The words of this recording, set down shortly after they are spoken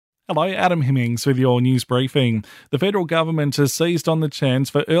Hello, Adam Hemmings with your news briefing. The federal government has seized on the chance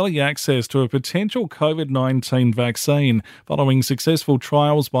for early access to a potential COVID-19 vaccine following successful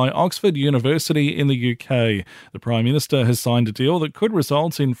trials by Oxford University in the UK. The Prime Minister has signed a deal that could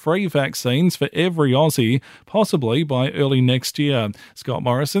result in free vaccines for every Aussie, possibly by early next year. Scott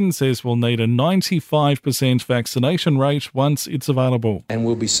Morrison says we'll need a 95% vaccination rate once it's available. And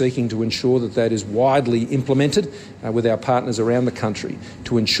we'll be seeking to ensure that is widely implemented with our partners around the country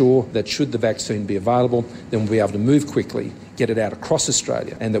to ensure that should the vaccine be available, then we'll be able to move quickly, get it out across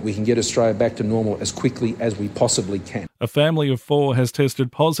Australia, and that we can get Australia back to normal as quickly as we possibly can. A family of 4 has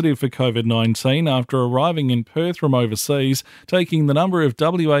tested positive for COVID-19 after arriving in Perth from overseas, taking the number of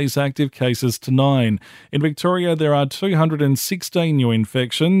WA's active cases to 9. In Victoria, there are 216 new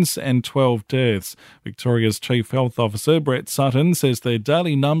infections and 12 deaths. Victoria's Chief Health Officer, Brett Sutton, says their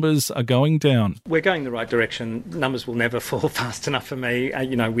daily numbers are going down. We're going the right direction. Numbers will never fall fast enough for me.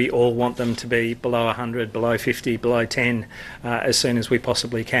 We all want them to be below 100, below 50, below 10 as soon as we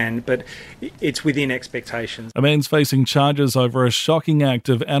possibly can, but it's within expectations. A man's facing charges over a shocking act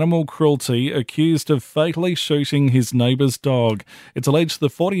of animal cruelty, accused of fatally shooting his neighbour's dog. It's alleged the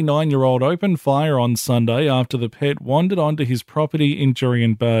 49-year-old opened fire on Sunday after the pet wandered onto his property in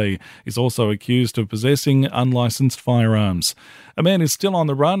Jurien Bay. He's also accused of possessing unlicensed firearms. A man is still on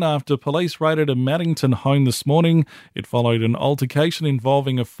the run after police raided a Maddington home this morning. It followed an altercation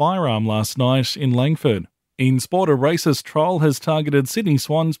involving a firearm last night in Langford. In sport, a racist troll has targeted Sydney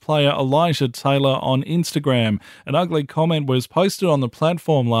Swans player Elijah Taylor on Instagram. An ugly comment was posted on the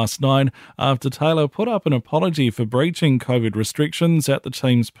platform last night after Taylor put up an apology for breaching COVID restrictions at the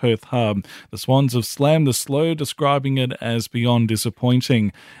team's Perth hub. The Swans have slammed the slur, describing it as beyond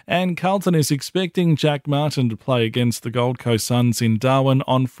disappointing. And Carlton is expecting Jack Martin to play against the Gold Coast Suns in Darwin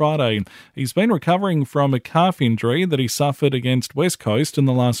on Friday. He's been recovering from a calf injury that he suffered against West Coast in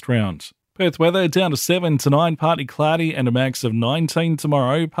the last round. Perth weather down to 7 tonight, partly cloudy and a max of 19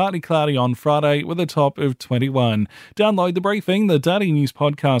 tomorrow, partly cloudy on Friday with a top of 21. Download the briefing, the Daily News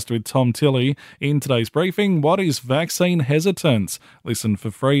podcast with Tom Tilley. In today's briefing, what is vaccine hesitance? Listen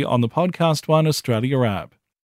for free on the Podcast One Australia app.